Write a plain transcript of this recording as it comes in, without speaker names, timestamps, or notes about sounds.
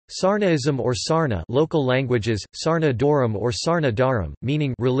Sarnaism or Sarna local languages, Sarna Dharam or Sarna Dharam,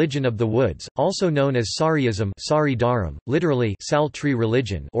 meaning religion of the woods, also known as Sariism Sari Dharam, literally Sal tree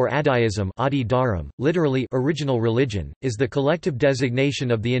religion or Adiism Adi Dharam, literally original religion, is the collective designation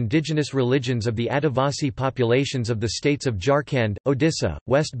of the indigenous religions of the Adivasi populations of the states of Jharkhand, Odisha,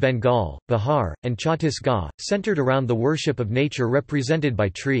 West Bengal, Bihar, and Chhattisgarh, centered around the worship of nature represented by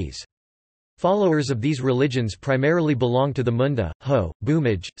trees. Followers of these religions primarily belong to the Munda, Ho,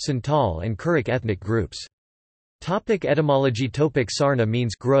 Bhumij, Santal and Kurik ethnic groups. Etymology. Sarna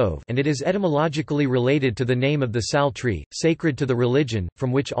means grove, and it is etymologically related to the name of the sal tree, sacred to the religion,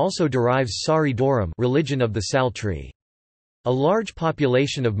 from which also derives Sari Dharam, religion of the sal tree. A large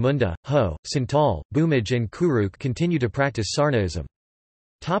population of Munda, Ho, Santal, Bhumij and Kuruk continue to practice Sarnaism.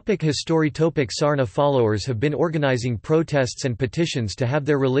 History. Sarna followers have been organizing protests and petitions to have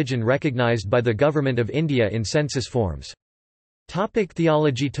their religion recognized by the Government of India in census forms.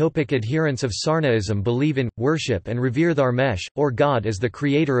 Theology. Adherents of Sarnaism believe in, worship and revere Dharmesh, or God as the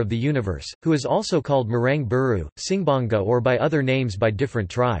creator of the universe, who is also called Marang Buru, Singbanga or by other names by different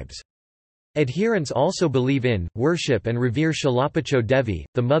tribes. Adherents also believe in, worship and revere Shalapacho Devi,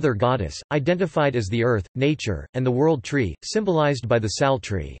 the mother goddess, identified as the earth, nature, and the world tree, symbolized by the sal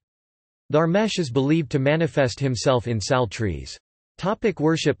tree. Dharmesh is believed to manifest himself in sal trees.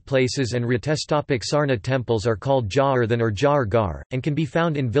 Worship places and rites. Sarna temples are called Ja'arthan or Ja'ar Gar, and can be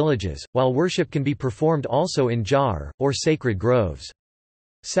found in villages, while worship can be performed also in Ja'ar, or sacred groves.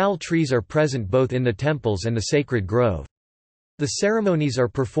 Sal trees are present both in the temples and the sacred grove. The ceremonies are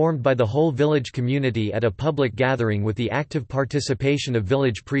performed by the whole village community at a public gathering with the active participation of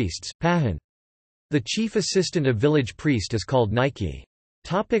village priests, Pahan. The chief assistant of village priest is called Nike.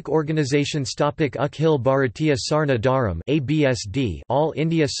 Organizations. Akhil Bharatiya Sarna Dharam (ABSD), All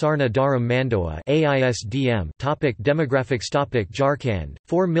India Sarna Dharam Mandoa (AISDM). Demographics. Jharkhand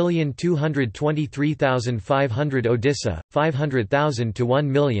 4,223,500, Odisha 500,000 to 1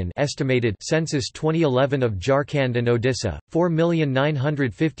 million estimated. Census 2011 of Jharkhand and Odisha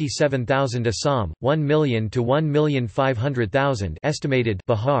 4,957,000, Assam 1 million to 1,500,000 estimated.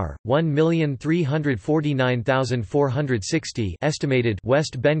 Bihar 1,349,460 estimated.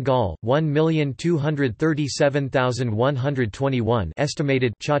 West Bengal 1,237,121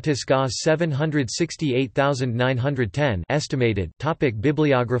 estimated. Chhattisgarh 768,910 estimated.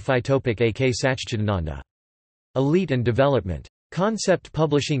 Bibliography. A.K. Sachchidananda. Elite and Development. Concept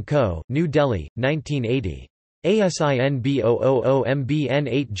Publishing Co., New Delhi, 1980. ASIN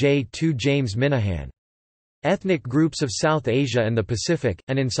B000MBN8J2 James Minahan. Ethnic Groups of South Asia and the Pacific,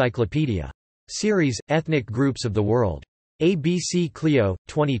 an Encyclopedia. Series, Ethnic Groups of the World. ABC Clio,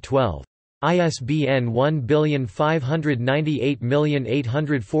 2012. ISBN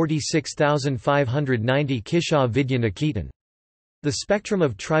 1598846590 Kishaw Vidya Niketan. The Spectrum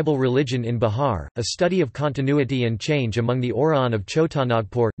of Tribal Religion in Bihar, A Study of Continuity and Change Among the Oraon of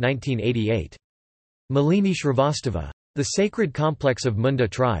Chotanagpur, 1988. Malini Shrivastava. The Sacred Complex of Munda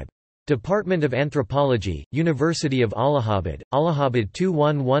Tribe. Department of Anthropology, University of Allahabad, Allahabad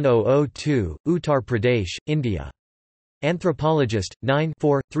 211002, Uttar Pradesh, India. Anthropologist, 9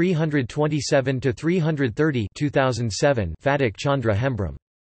 327–330 2007 Phatak Chandra Hembram.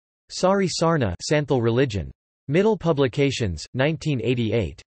 Sari Sarna Santhal Religion. Middle Publications,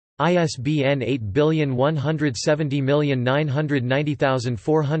 1988. ISBN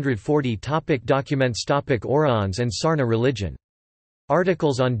 8170990440. Documents. Oraons and Sarna religion.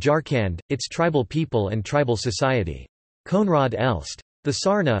 Articles on Jharkhand, its tribal people and tribal society. Konrad Elst. The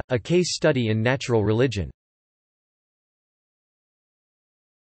Sarna, A Case Study in Natural Religion.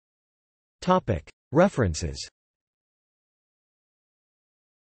 References.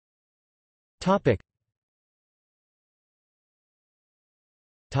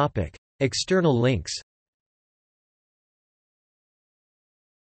 External links.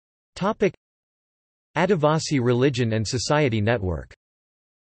 Adivasi Religion and Society Network